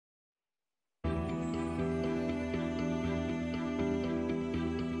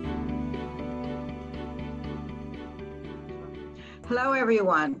Hello,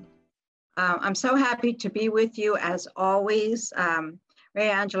 everyone. I'm so happy to be with you as always. Ray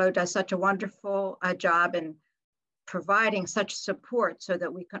Angelo does such a wonderful job in providing such support so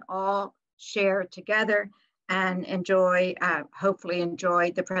that we can all share together and enjoy, hopefully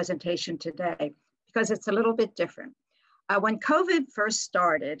enjoy the presentation today, because it's a little bit different. When COVID first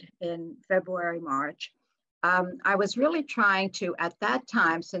started in February, March, I was really trying to, at that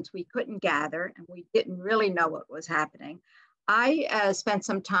time, since we couldn't gather and we didn't really know what was happening, I spent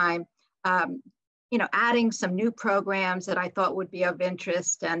some time, adding some new programs that I thought would be of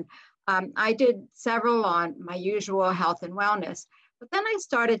interest. And I did several on my usual health and wellness. But then I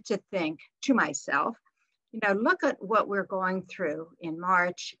started to think to myself, look at what we're going through in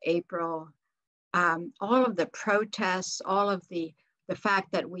March, April, all of the protests, all of the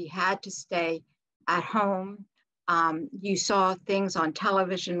fact that we had to stay at home. You saw things on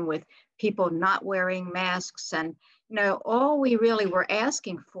television with people not wearing masks, and all we really were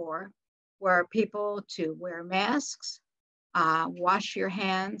asking for were people to wear masks, wash your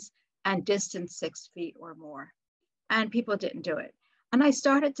hands, and distance 6 feet or more. And people didn't do it. And I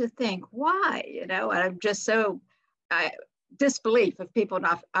started to think, why? And I'm just so disbelief of people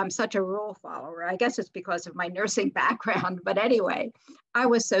not. I'm such a rule follower. I guess it's because of my nursing background. But anyway, I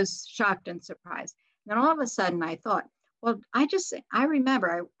was so shocked and surprised. And then all of a sudden I thought, well, I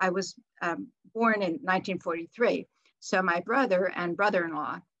remember I was born in 1943. So my brother and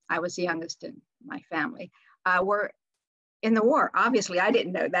brother-in-law, I was the youngest in my family, were in the war. Obviously, I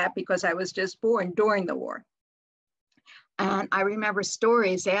didn't know that because I was just born during the war. And I remember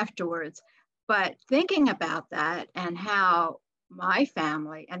stories afterwards, but thinking about that and how my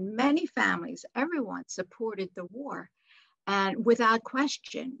family and many families, everyone supported the war, and without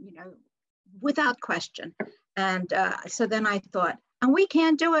question, without question. And so then I thought, and we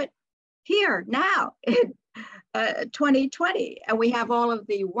can do it here now in 2020. And we have all of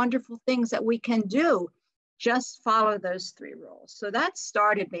the wonderful things that we can do. Just follow those 3 rules. So that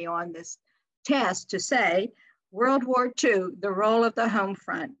started me on this task to say, World War II, the role of the home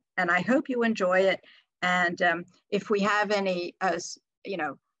front. And I hope you enjoy it. And if we have any,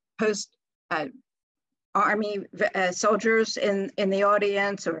 post Army soldiers in the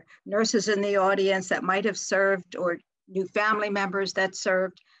audience, or nurses in the audience that might have served, or new family members that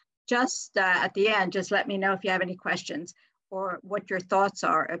served, just at the end, just let me know if you have any questions or what your thoughts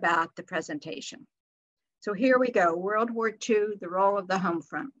are about the presentation. So here we go, World War II, the role of the home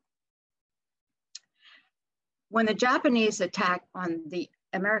front. When the Japanese attacked on the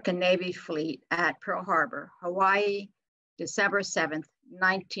American Navy fleet at Pearl Harbor, Hawaii, December 7th,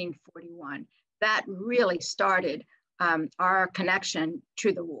 1941, that really started our connection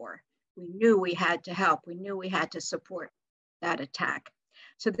to the war. We knew we had to help. We knew we had to support that attack.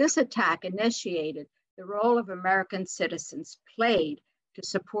 So this attack initiated the role of American citizens played to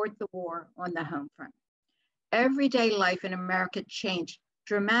support the war on the home front. Everyday life in America changed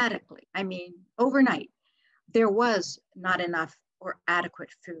dramatically. I mean, overnight. There was not enough or adequate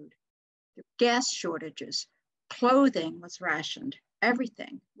food. There were gas shortages. Clothing was rationed.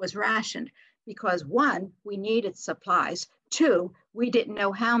 Everything was rationed because 1, we needed supplies. 2, we didn't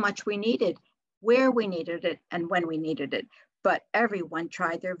know how much we needed, where we needed it, and when we needed it. But everyone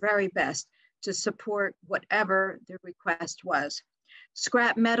tried their very best to support whatever the request was.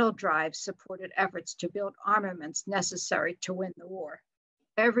 Scrap metal drives supported efforts to build armaments necessary to win the war.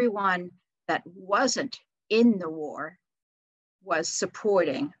 Everyone that wasn't in the war was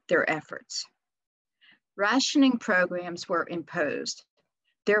supporting their efforts. Rationing programs were imposed.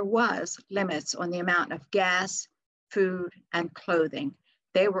 There was limits on the amount of gas, food, and clothing.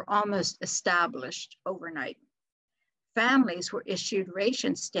 They were almost established overnight. Families were issued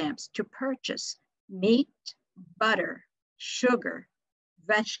ration stamps to purchase meat, butter, sugar,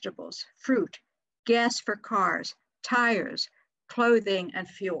 vegetables, fruit, gas for cars, tires, clothing, and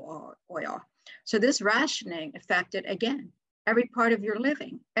fuel oil. So this rationing affected, again, every part of your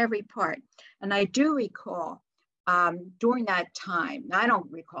living, every part. And I do recall during that time, I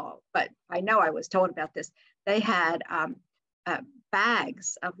don't recall, but I know I was told about this, they had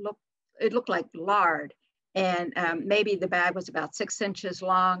bags of, it looked like lard, and maybe the bag was about 6 inches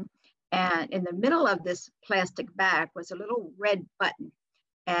long. And in the middle of this plastic bag was a little red button.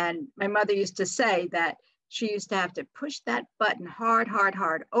 And my mother used to say that she used to have to push that button hard, hard,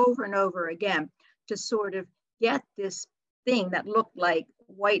 hard, over and over again to sort of get this thing that looked like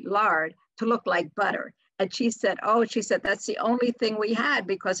white lard to look like butter. And she said, that's the only thing we had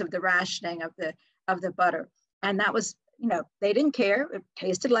because of the rationing of the butter. And that was, they didn't care. It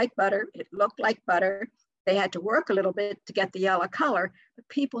tasted like butter. It looked like butter. They had to work a little bit to get the yellow color, but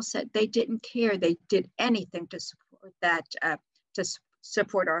people said they didn't care. They did anything to support that to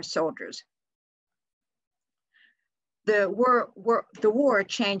support our soldiers. The war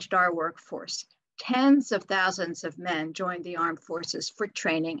changed our workforce. Tens of thousands of men joined the armed forces for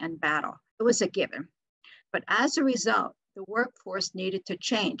training and battle. It was a given. But as a result, the workforce needed to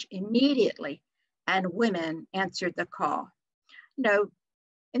change immediately, and women answered the call. You know,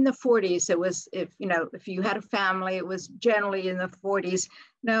 in the 40s, it was, if you had a family, it was generally in the 40s,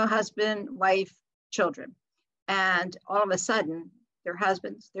 husband, wife, children. And all of a sudden, their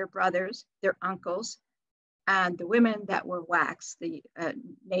husbands, their brothers, their uncles, and the women that were WACs,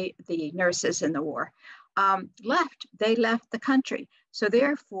 the nurses in the war, left. They left the country. So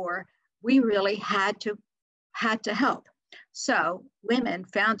therefore, we really had to help. So women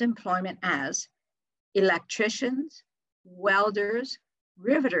found employment as electricians, welders,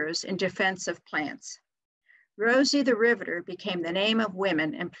 riveters in defensive plants. Rosie the Riveter became the name of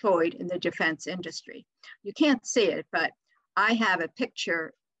women employed in the defense industry. You can't see it, but I have a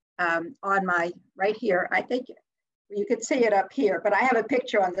picture on my, right here. I think you could see it up here, but I have a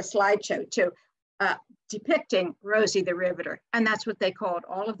picture on the slideshow too, depicting Rosie the Riveter. And that's what they called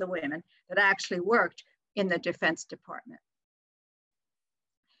all of the women that actually worked in the Defense Department.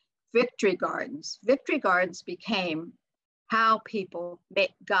 Victory gardens. Victory gardens became how people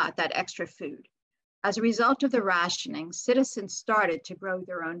got that extra food. As a result of the rationing, citizens started to grow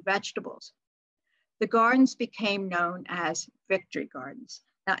their own vegetables. The gardens became known as victory gardens.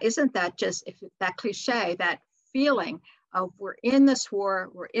 Now, isn't that just, that cliche, that feeling of we're in this war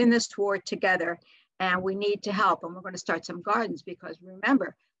together, and we need to help, and we're going to start some gardens, because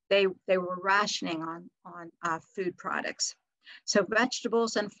remember, they were rationing on food products. So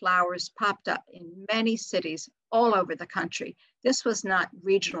vegetables and flowers popped up in many cities all over the country. This was not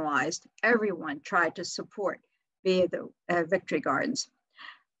regionalized. Everyone tried to support via the victory gardens.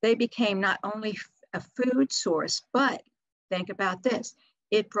 They became not only a food source, but think about this,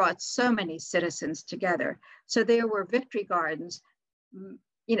 it brought so many citizens together. So there were victory gardens.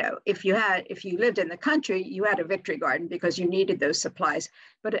 If you lived in the country, you had a victory garden because you needed those supplies.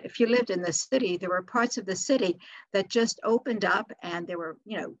 But if you lived in the city, there were parts of the city that just opened up, and there were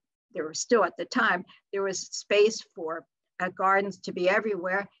still at the time, there was space for gardens to be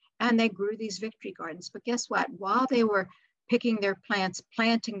everywhere, and they grew these victory gardens. But guess what? While they were picking their plants,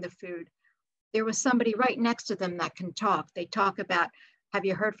 planting the food, there was somebody right next to them that can talk. They talk about, have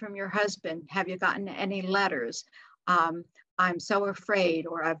you heard from your husband? Have you gotten any letters? I'm so afraid,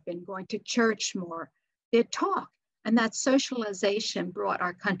 or I've been going to church more. They'd talk, and that socialization brought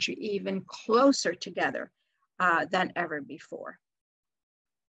our country even closer together than ever before.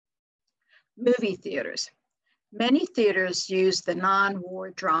 Movie theaters. Many theaters used the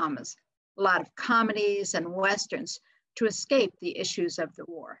non-war dramas, a lot of comedies and westerns, to escape the issues of the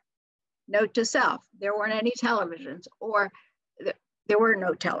war. Note to self, there weren't any televisions, or there were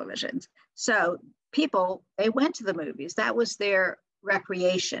no televisions. So people, they went to the movies. That was their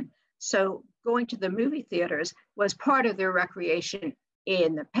recreation. So going to the movie theaters was part of their recreation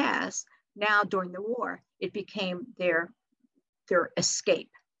in the past. Now during the war, it became their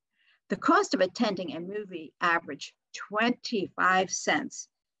escape. The cost of attending a movie averaged 25 cents.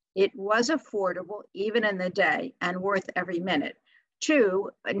 It was affordable even in the day and worth every minute. Two,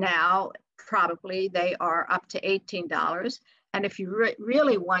 now probably they are up to $18. And if you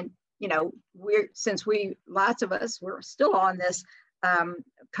really want, lots of us, we're still on this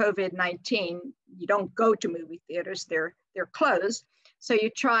COVID-19, you don't go to movie theaters, they're closed. So you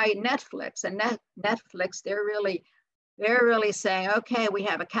try Netflix, and Netflix, they're really saying, okay, we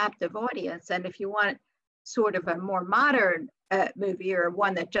have a captive audience. And if you want sort of a more modern movie, or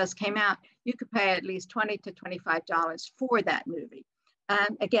one that just came out, you could pay at least $20 to $25 for that movie.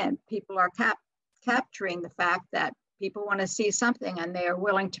 And again, people are capturing the fact that people want to see something, and they are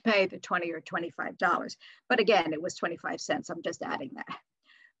willing to pay the $20 or $25. But again, it was 25 cents. I'm just adding that.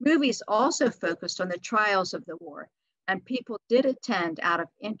 Movies also focused on the trials of the war, and people did attend out of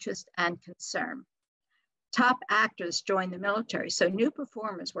interest and concern. Top actors joined the military, so new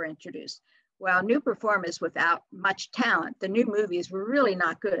performers were introduced. Well, new performers without much talent, the new movies were really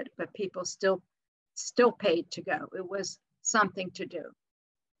not good, but people still paid to go. It was something to do.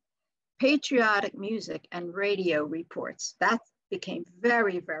 Patriotic music and radio reports, that became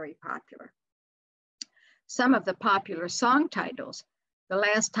very, very popular. Some of the popular song titles: The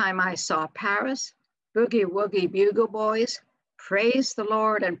Last Time I Saw Paris, Boogie Woogie Bugle Boys, Praise the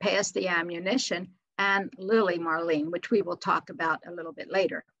Lord and Pass the Ammunition, and Lili Marleen, which we will talk about a little bit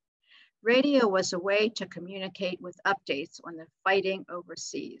later. Radio was a way to communicate with updates on the fighting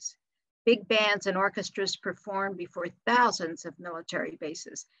overseas. Big bands and orchestras performed before thousands of military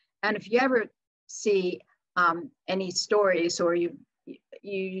bases. And if you ever see any stories, or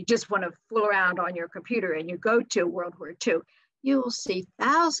you just want to fool around on your computer and you go to World War II, you will see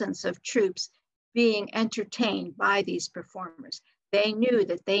thousands of troops being entertained by these performers. They knew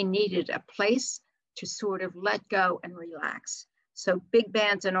that they needed a place to sort of let go and relax. So big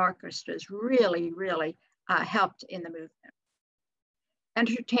bands and orchestras really, really helped in the movement.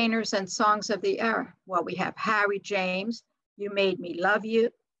 Entertainers and songs of the era. Well, we have Harry James, You Made Me Love You,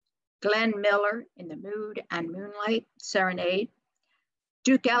 Glenn Miller, In the Mood and Moonlight, Serenade,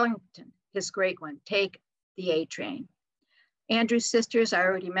 Duke Ellington, his great one, Take the A Train. Andrews Sisters, I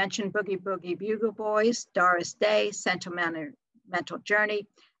already mentioned, Boogie Boogie Bugle Boys, Doris Day, Sentimental Journey,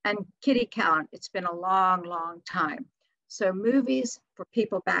 and Kitty Callan, It's Been a Long, Long Time. So movies for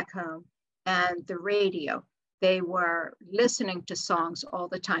people back home, and the radio. They were listening to songs all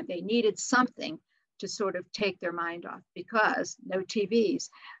the time. They needed something to sort of take their mind off, because no TVs.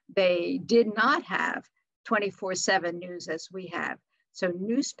 They did not have 24/7 news as we have. So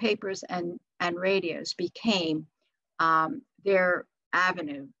newspapers and radios became their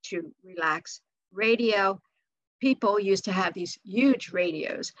avenue to relax. Radio, people used to have these huge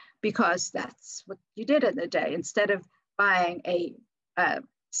radios because that's what you did in the day. Instead of buying a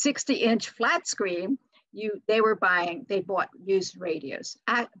 60-inch flat screen, they bought used radios,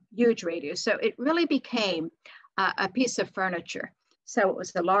 huge radios. So it really became a piece of furniture. So it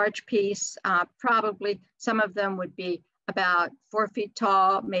was a large piece, probably some of them would be about 4 feet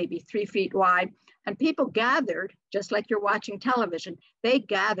tall, maybe 3 feet wide. And people gathered, just like you're watching television, they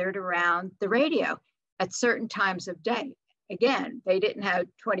gathered around the radio at certain times of day. Again, they didn't have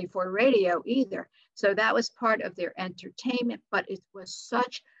 24 radio either. So that was part of their entertainment, but it was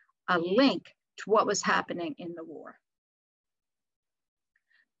such a link to what was happening in the war.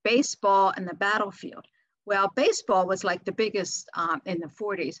 Baseball and the battlefield. Well, baseball was like the biggest in the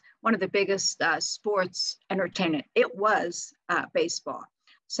 40s, one of the biggest sports entertainment. It was baseball.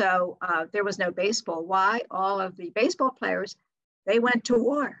 So there was no baseball. Why? All of the baseball players, they went to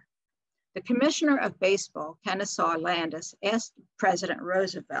war. The commissioner of baseball, Kennesaw Landis, asked President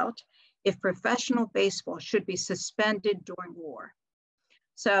Roosevelt if professional baseball should be suspended during war.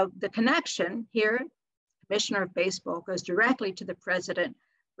 So the connection here, commissioner of baseball, goes directly to the President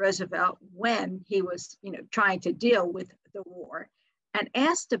Roosevelt when he was, trying to deal with the war, and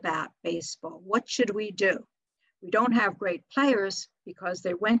asked about baseball. What should we do? We don't have great players because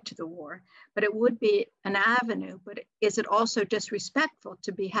they went to the war, but it would be an avenue. But is it also disrespectful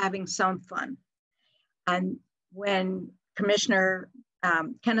to be having some fun? And when Commissioner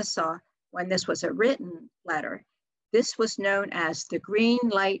Kennesaw, when this was a written letter, this was known as the green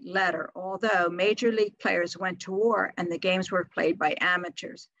light letter, although major league players went to war and the games were played by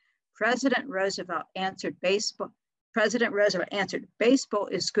amateurs. President Roosevelt answered, baseball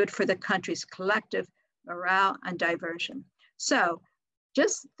is good for the country's collective morale and diversion. So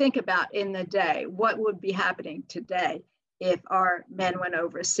just think about in the day, what would be happening today if our men went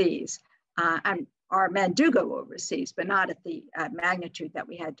overseas? And our men do go overseas, but not at the magnitude that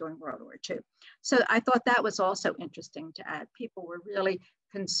we had during World War II. So I thought that was also interesting to add. People were really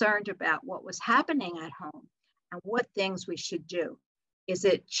concerned about what was happening at home and what things we should do. Is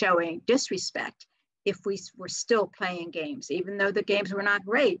it showing disrespect if we were still playing games, even though the games were not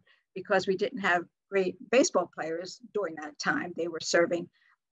great because we didn't have great baseball players during that time? They were serving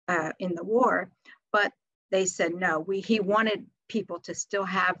in the war, but they said no. He wanted people to still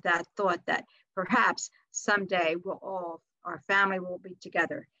have that thought that perhaps someday our family will be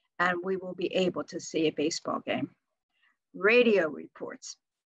together and we will be able to see a baseball game. Radio reports.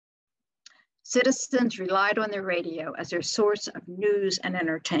 Citizens relied on the radio as their source of news and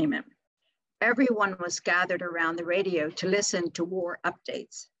entertainment. Everyone was gathered around the radio to listen to war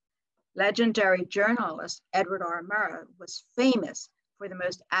updates. Legendary journalist Edward R. Murrow was famous for the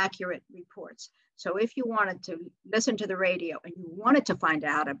most accurate reports. So if you wanted to listen to the radio and you wanted to find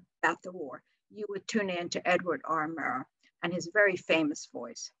out about the war, you would tune in to Edward R. Murrow and his very famous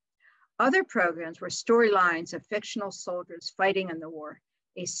voice. Other programs were storylines of fictional soldiers fighting in the war,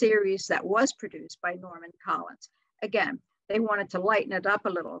 a series that was produced by Norman Collins. Again, they wanted to lighten it up a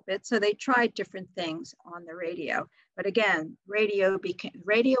little bit, so they tried different things on the radio. But again, radio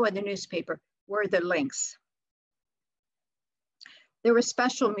and the newspaper were the links. There were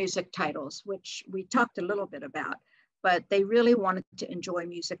special music titles, which we talked a little bit about, but they really wanted to enjoy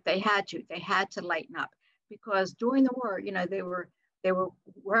music. They had to lighten up, because during the war, they were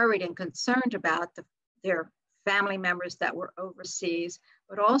worried and concerned about their family members that were overseas,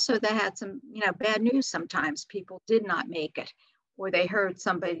 but also they had some, bad news sometimes. People did not make it, or they heard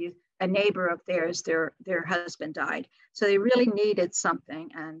a neighbor of theirs, their husband died. So they really needed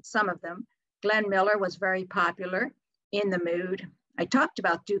something, and some of them Glenn Miller was very popular. In the Mood. I talked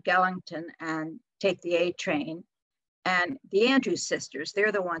about Duke Ellington and Take the A Train. And the Andrews Sisters,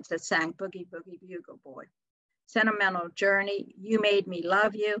 they're the ones that sang Boogie Boogie Bugle Boy. Sentimental Journey, You Made Me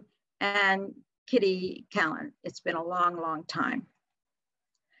Love You, and Kitty Callan, It's Been a Long, Long Time.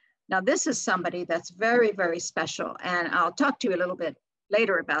 Now, this is somebody that's very, very special, and I'll talk to you a little bit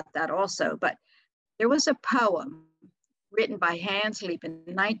later about that also, but there was a poem written by Hans Lieb in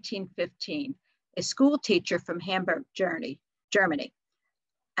 1915, a school teacher from Hamburg, Germany.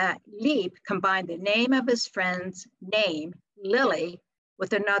 Lieb combined the name of his friend's name, Lily,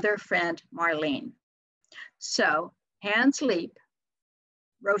 with another friend, Marlene. So Hans Lieb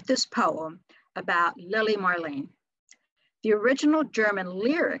wrote this poem about Lili Marleen. The original German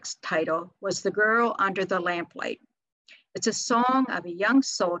lyrics title was The Girl Under the Lamplight. It's a song of a young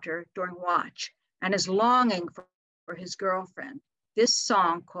soldier during watch and his longing for his girlfriend. This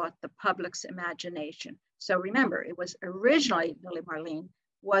song caught the public's imagination. So remember, it was originally Lili Marleen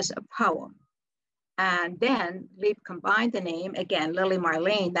was a poem. And then Lieb combined the name, again, Lili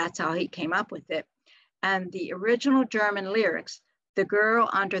Marleen, that's how he came up with it. And the original German lyrics, The Girl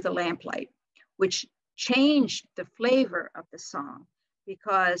Under the Lamplight, which changed the flavor of the song,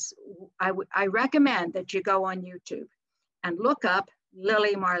 because I recommend that you go on YouTube and look up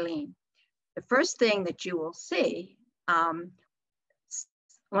Lili Marleen. The first thing that you will see on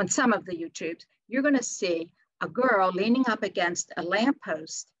some of the YouTubes, you're going to see a girl leaning up against a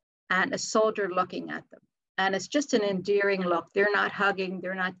lamppost and a soldier looking at them. And it's just an endearing look. They're not hugging,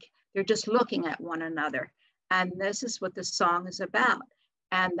 they're just looking at one another. And this is what the song is about.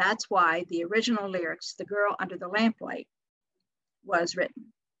 And that's why the original lyrics, The Girl Under the Lamplight, was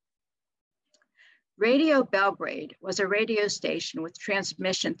written. Radio Belgrade was a radio station with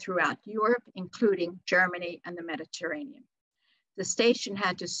transmission throughout Europe, including Germany and the Mediterranean. The station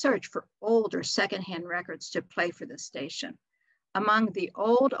had to search for older secondhand records to play for the station. Among the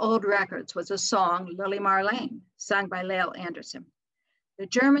old records was a song, Lili Marleen, sung by Lale Anderson. The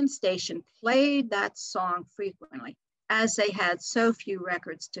German station played that song frequently, as they had so few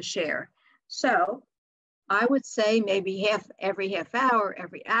records to share. So I would say maybe every half hour,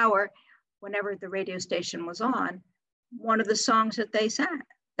 every hour, whenever the radio station was on, one of the songs that they sang,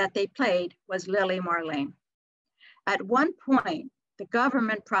 that they played, was Lili Marleen. At one point, the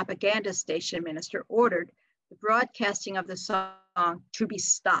government propaganda station minister ordered the broadcasting of the song to be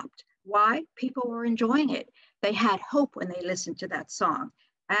stopped. Why? People were enjoying it. They had hope when they listened to that song,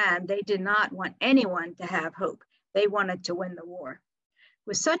 and they did not want anyone to have hope. They wanted to win the war.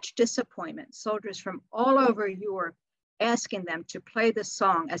 With such disappointment, soldiers from all over Europe asking them to play the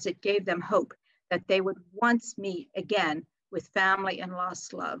song as it gave them hope that they would once meet again with family and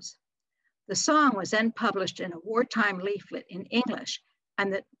lost loves. The song was then published in a wartime leaflet in English,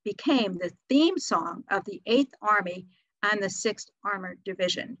 and that became the theme song of the 8th Army and the 6th Armored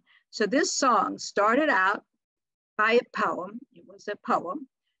Division. So this song started out by a poem. It was a poem,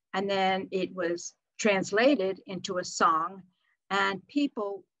 and then it was translated into a song, and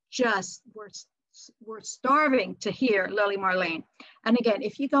people just were starving to hear Lili Marleen. And again,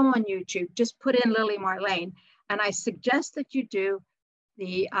 if you go on YouTube, just put in Lili Marleen, and I suggest that you do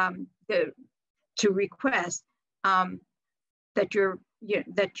to request that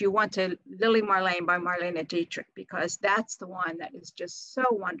you want to Lili Marleen by Marlene Dietrich, because that's the one that is just so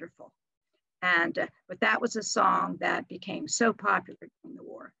wonderful. And but that was a song that became so popular during the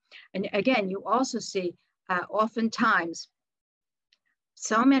war. And again, you also see oftentimes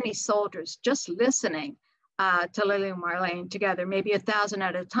so many soldiers just listening to Lili Marleen together, maybe 1,000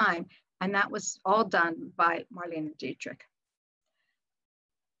 at a time, and that was all done by Marlene Dietrich.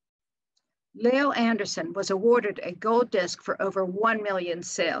 Lale Anderson was awarded a gold disc for over 1 million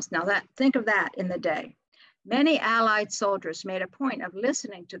sales. Now think of that in the day. Many Allied soldiers made a point of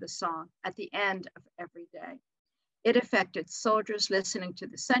listening to the song at the end of every day. It affected soldiers listening to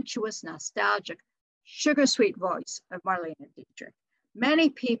the sensuous, nostalgic, sugar-sweet voice of Marlene Dietrich. Many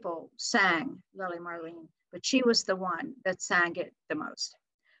people sang Lili Marleen, but she was the one that sang it the most.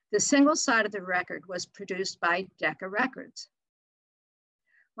 The single side of the record was produced by Decca Records.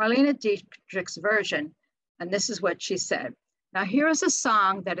 Marlene Dietrich's version, and this is what she said. Now here is a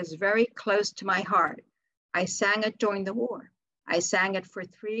song that is very close to my heart. I sang it during the war. I sang it for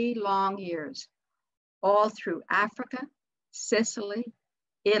 3 long years, all through Africa, Sicily,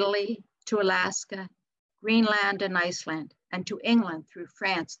 Italy, to Alaska, Greenland and Iceland, and to England, through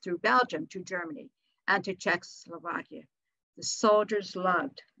France, through Belgium, to Germany, and to Czechoslovakia. The soldiers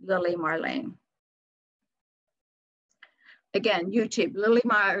loved Lili Marleen. Again, YouTube, Lili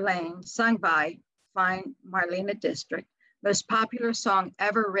Marleen, sung by fine Marlene Dietrich, most popular song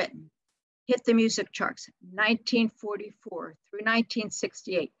ever written. hit the music charts 1944 through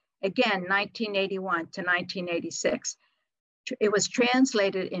 1968, again 1981 to 1986. It was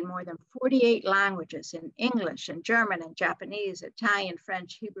translated in more than 48 languages, in English and German and Japanese, Italian,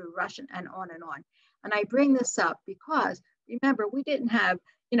 French, Hebrew, Russian, and on and on. And I bring this up because, remember, we didn't have,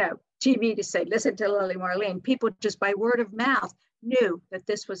 TV to say, listen to Lili Marleen. People just by word of mouth knew that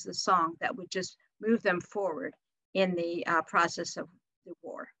this was the song that would just move them forward in the process of the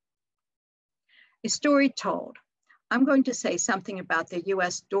war. A story told. I'm going to say something about the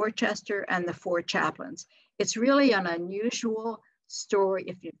U.S. Dorchester and the four chaplains. It's really an unusual story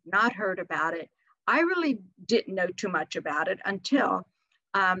if you've not heard about it. I really didn't know too much about it until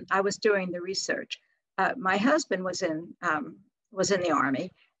I was doing the research. My husband was in the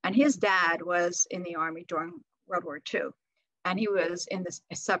Army, and his dad was in the Army during World War II. And he was in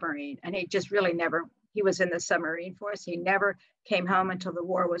the submarine, and he just really he was in the submarine force. He never came home until the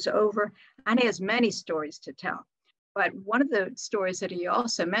war was over, and he has many stories to tell. But one of the stories that he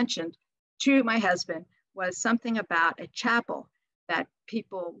also mentioned to my husband was something about a chapel that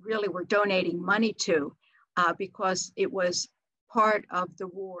people really were donating money to because it was part of the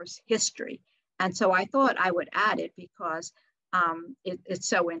war's history. And so I thought I would add it because it's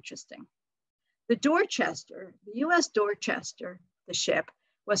so interesting. The Dorchester, the U.S. Dorchester, the ship,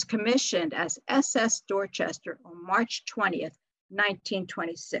 was commissioned as SS Dorchester on March 20th,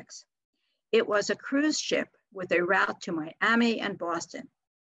 1926. It was a cruise ship with a route to Miami and Boston.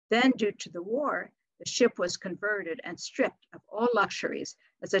 Then, due to the war, the ship was converted and stripped of all luxuries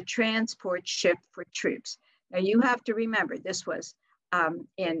as a transport ship for troops. Now, you have to remember, this was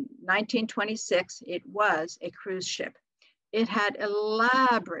in 1926, it was a cruise ship. It had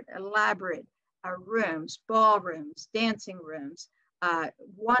elaborate rooms, ballrooms, dancing rooms,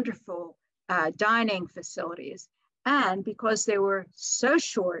 wonderful dining facilities. And because they were so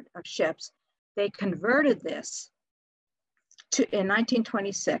short of ships, they converted this in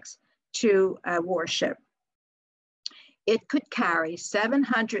 1926 to a warship. It could carry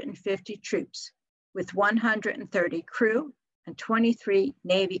 750 troops with 130 crew and 23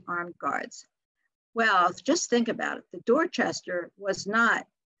 Navy armed guards. Well, just think about it. The Dorchester was not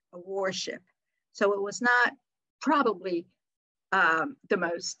a warship, so it was not probably the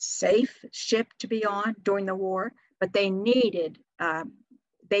most safe ship to be on during the war, but they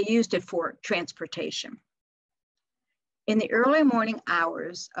used it for transportation. In the early morning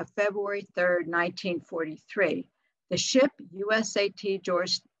hours of February 3rd, 1943, the ship USAT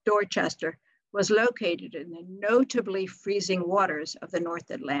Dorchester was located in the notably freezing waters of the North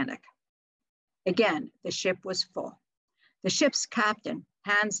Atlantic. Again, the ship was full. The ship's captain,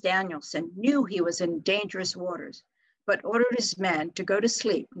 Hans Danielson, knew he was in dangerous waters, but ordered his men to go to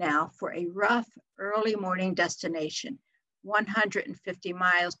sleep now for a rough early morning destination, 150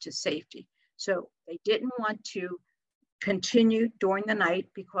 miles to safety. So they didn't want to continue during the night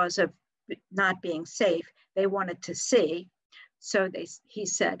because of not being safe. They wanted to see. So he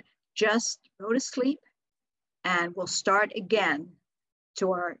said, just go to sleep and we'll start again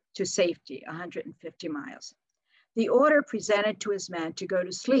to safety, 150 miles. The order presented to his men to go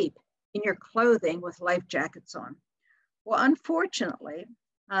to sleep in your clothing with life jackets on. Well, unfortunately,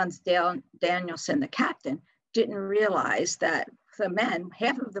 Hans Danielson, the captain, didn't realize that the men,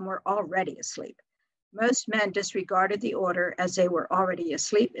 half of them were already asleep. Most men disregarded the order as they were already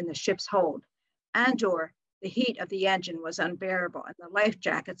asleep in the ship's hold, and/or the heat of the engine was unbearable and the life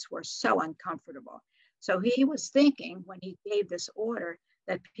jackets were so uncomfortable. So he was thinking when he gave this order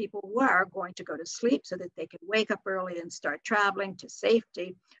that people were going to go to sleep so that they could wake up early and start traveling to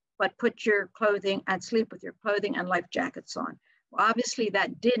safety, but put your clothing and sleep with your clothing and life jackets on. Well, obviously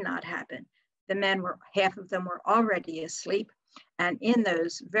that did not happen. The men half of them were already asleep, and in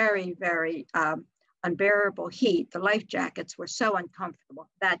those very, very unbearable heat, the life jackets were so uncomfortable.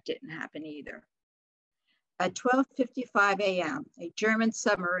 That didn't happen either. At 12:55 a.m., a German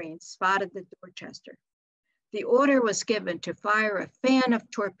submarine spotted the Dorchester. The order was given to fire a fan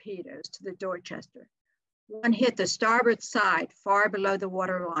of torpedoes to the Dorchester. One hit the starboard side far below the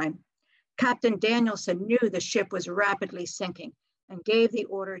waterline. Captain Danielson knew the ship was rapidly sinking and gave the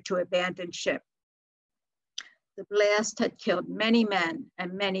order to abandon ship. The blast had killed many men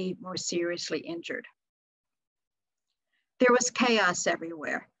and many more seriously injured. There was chaos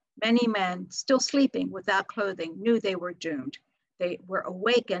everywhere. Many men, still sleeping without clothing, knew they were doomed. They were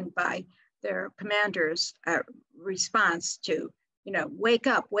awakened by their commander's response to, wake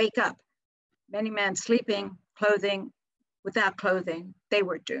up, wake up. Many men sleeping, without clothing, they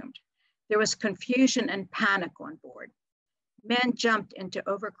were doomed. There was confusion and panic on board. Men jumped into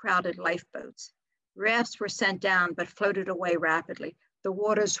overcrowded lifeboats. Rafts were sent down but floated away rapidly. The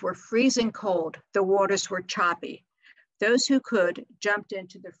waters were freezing cold. The waters were choppy. Those who could jumped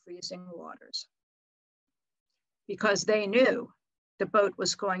into the freezing waters because they knew the boat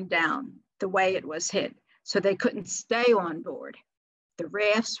was going down the way it was hit, so they couldn't stay on board. The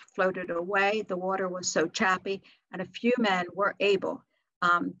rafts floated away. The water was so choppy, and a few men were able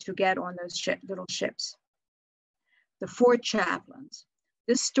to get on those little ships. The four chaplains.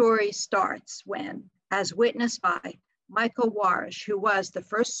 This story starts when, as witnessed by Michael Warish, who was the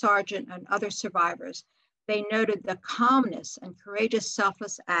first sergeant and other survivors, they noted the calmness and courageous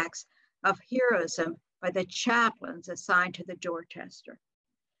selfless acts of heroism by the chaplains assigned to the Dorchester.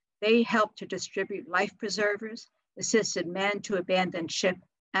 They helped to distribute life preservers, assisted men to abandon ship,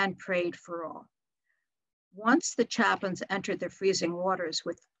 and prayed for all. Once the chaplains entered the freezing waters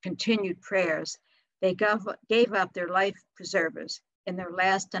with continued prayers, they gave up their life preservers in their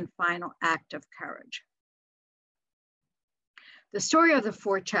last and final act of courage. The story of the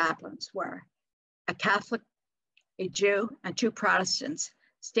four chaplains were a Catholic, a Jew, and two Protestants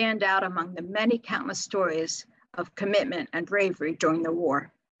stand out among the many countless stories of commitment and bravery during the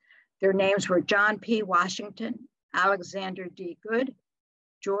war. Their names were John P. Washington, Alexander D. Good,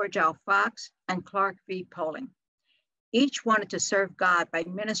 George L. Fox, and Clark V. Poling. Each wanted to serve God by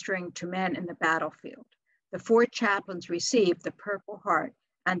ministering to men in the battlefield. The four chaplains received the Purple Heart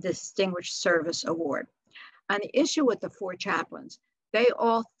and Distinguished Service Award. And the issue with the four chaplains, they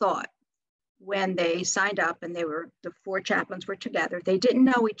all thought when they signed up and the four chaplains were together, they didn't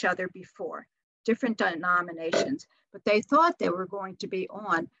know each other before, different denominations, but they thought they were going to be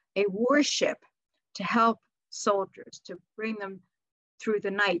on a warship to help soldiers, to bring them through the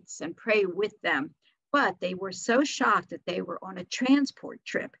nights and pray with them. But they were so shocked that they were on a transport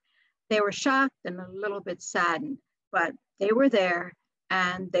trip. They were shocked and a little bit saddened, but they were there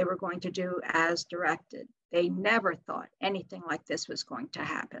and they were going to do as directed. They never thought anything like this was going to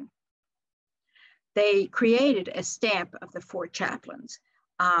happen. They created a stamp of the four chaplains.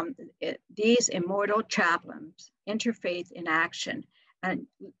 These immortal chaplains, interfaith in action. And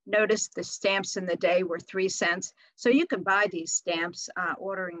notice the stamps in the day were 3 cents. So you can buy these stamps,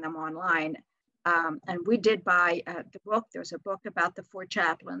 ordering them online. And we did buy the book. There's a book about the four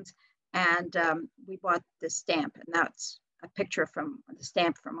chaplains. And we bought the stamp. And that's a picture from the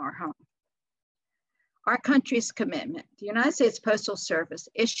stamp from our home. Our country's commitment. The United States Postal Service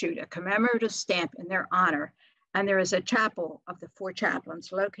issued a commemorative stamp in their honor. And there is a chapel of the four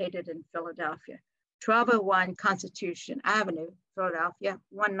chaplains located in Philadelphia, 1201 Constitution Avenue, Philadelphia,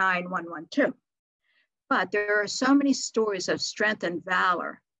 19112. But there are so many stories of strength and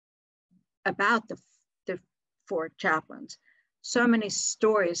valor about the four chaplains, so many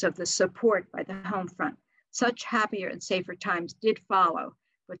stories of the support by the Homefront. Such happier and safer times did follow,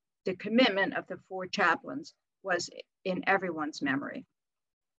 but the commitment of the four chaplains was in everyone's memory.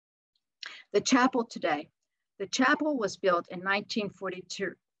 The chapel today. The chapel was built in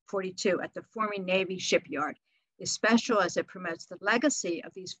 1942 at the former Navy shipyard, is special as it promotes the legacy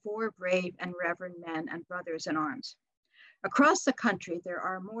of these four brave and reverend men and brothers in arms. Across the country, there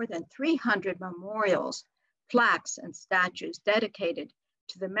are more than 300 memorials, plaques, and statues dedicated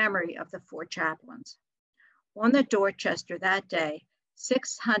to the memory of the four chaplains. On the Dorchester that day,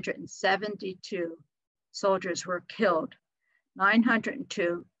 672 soldiers were killed.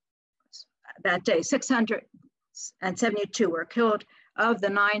 902 that day, 672 were killed of the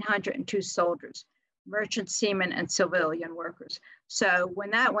 902 soldiers, merchant seamen and civilian workers. So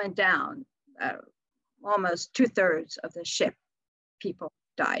when that went down, almost 2/3 of the ship people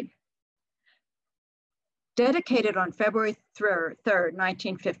died. Dedicated on February 3rd,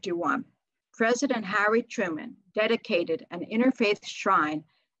 1951, President Harry Truman dedicated an interfaith shrine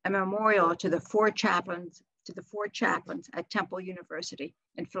and memorial to the four chaplains at Temple University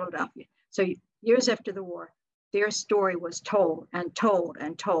in Philadelphia. So years after the war, their story was told and told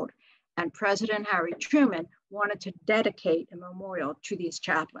and told. And President Harry Truman wanted to dedicate a memorial to these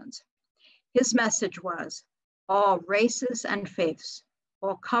chaplains. His message was, all races and faiths,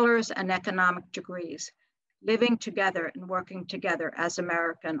 all colors and economic degrees, living together and working together as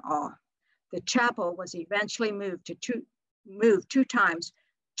American all. The chapel was eventually moved two times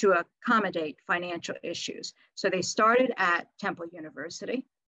to accommodate financial issues. So they started at Temple University.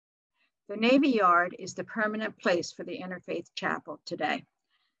 The Navy Yard is the permanent place for the Interfaith Chapel today.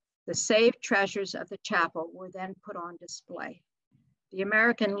 The saved treasures of the chapel were then put on display. The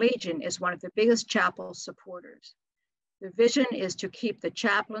American Legion is one of the biggest chapel supporters. The vision is to keep the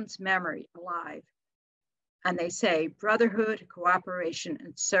chaplain's memory alive. And they say brotherhood, cooperation,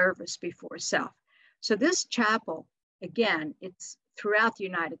 and service before self. So this chapel, again, it's throughout the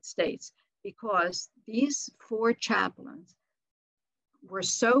United States because these four chaplains were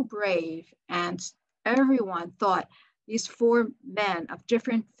so brave, and everyone thought these 4 men of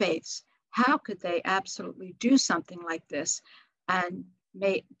different faiths, how could they absolutely do something like this? And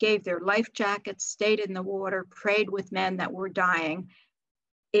gave their life jackets, stayed in the water, prayed with men that were dying.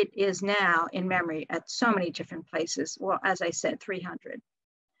 It is now in memory at so many different places. Well, as I said, 300.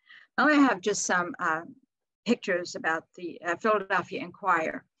 Now I have just some pictures about the Philadelphia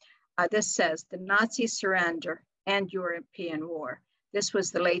Inquirer. This says, the Nazi surrender and European war. This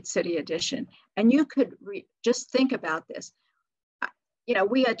was the late city edition. And you could just think about this. You know,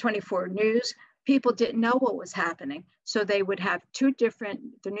 we had 24 News. People didn't know what was happening. So they would have the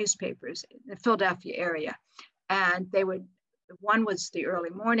newspapers in the Philadelphia area. And one was the early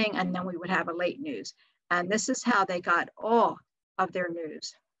morning, and then we would have a late news. And this is how they got all of their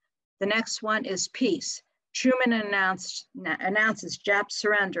news. The next one is peace. Truman announces Jap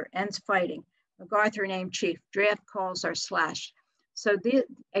surrender, ends fighting. MacArthur named chief, draft calls are slashed. So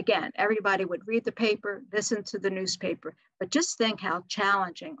again, everybody would read the paper, listen to the newspaper, but just think how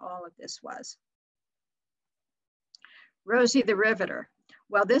challenging all of this was. Rosie the Riveter.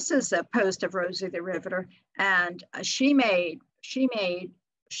 Well, this is a post of Rosie the Riveter, and she was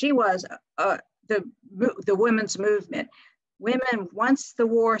the women's movement. Women, once the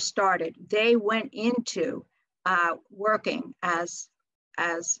war started, they went into working as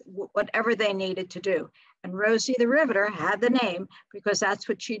whatever they needed to do. And Rosie the Riveter had the name because that's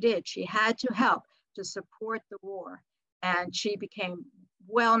what she did. She had to help to support the war, and she became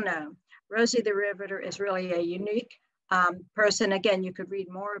well known. Rosie the Riveter is really a unique person. Again, you could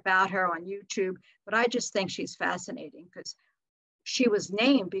read more about her on YouTube, but I just think she's fascinating because she was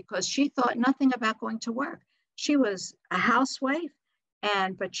named because she thought nothing about going to work. She was a housewife,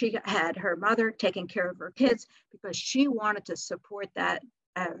 but she had her mother taking care of her kids because she wanted to support that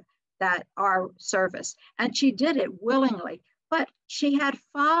our service. And she did it willingly, but she had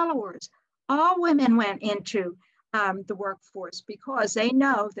followers. All women went into the workforce because they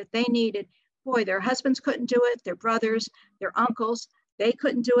know that they needed, their husbands couldn't do it, their brothers, their uncles, they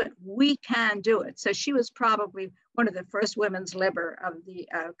couldn't do it. We can do it. So she was probably one of the first women's liber of the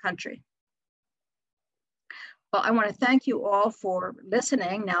country. Well, I want to thank you all for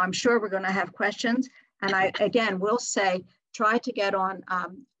listening. Now, I'm sure we're going to have questions. And I, again, will say, try to get on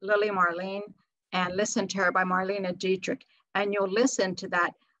Lili Marleen and listen to her by Marlene Dietrich. And you'll listen to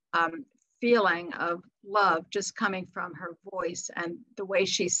that feeling of love just coming from her voice and the way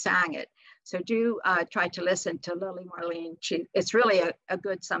she sang it. So do try to listen to Lili Marleen. It's really a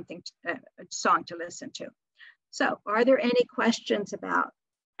good song to listen to. So are there any questions about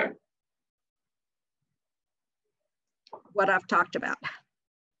what I've talked about?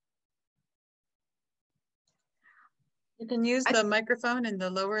 You can use the microphone in the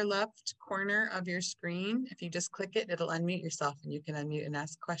lower left corner of your screen. If you just click it, it'll unmute yourself and you can unmute and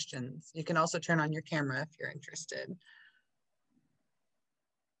ask questions. You can also turn on your camera if you're interested.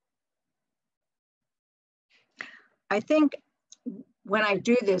 I think when I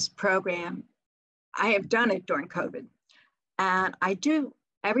do this program, I have done it during COVID. And I do,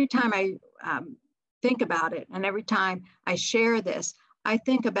 every time I think about it and every time I share this, I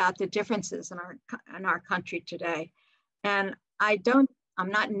think about the differences in our country today. And I'm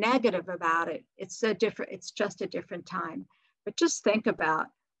not negative about it. It's just a different time. But just think about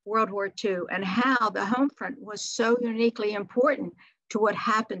World War II and how the Homefront was so uniquely important to what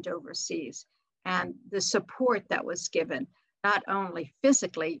happened overseas and the support that was given, not only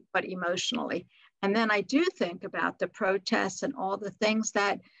physically, but emotionally. And then I do think about the protests and all the things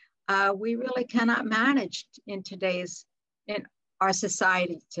that we really cannot manage in our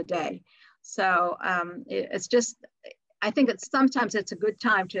society today. So it's just, I think sometimes it's a good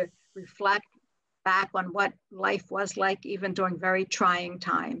time to reflect back on what life was like, even during very trying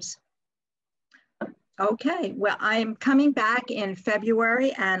times. Okay, well, I'm coming back in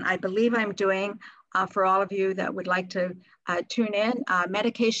February, and I believe I'm doing, for all of you that would like to tune in,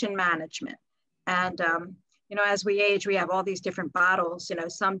 medication management. And, you know, as we age, we have all these different bottles, you know,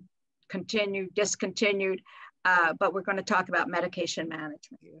 some continued, discontinued, but we're going to talk about medication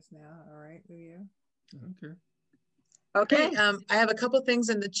management. Yes, now, all right, do you? Okay. Okay. Great. I have a couple things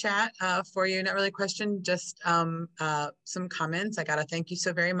in the chat for you. Not really a question, just some comments. I got to thank you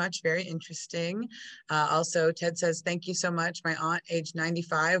so very much. Very interesting. Also, Ted says, thank you so much. My aunt, age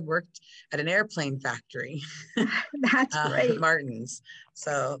 95, worked at an airplane factory. That's great. Martin's.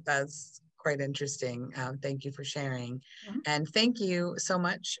 So that's quite interesting. Thank you for sharing. And thank you so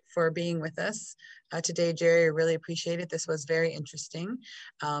much for being with us. today, Jerry. I really appreciate it. This was very interesting.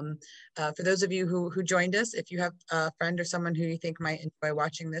 For those of you who joined us, if you have a friend or someone who you think might enjoy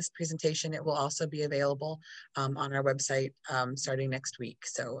watching this presentation, it will also be available on our website starting next week.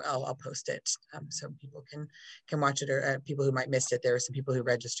 So I'll post it so people can watch it, or people who might miss it. There are some people who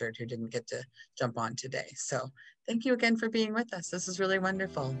registered who didn't get to jump on today. So thank you again for being with us. This is really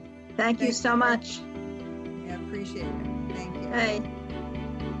wonderful. Thank you so much. Yeah, appreciate it. Thank you. Hey.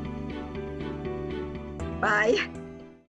 Bye.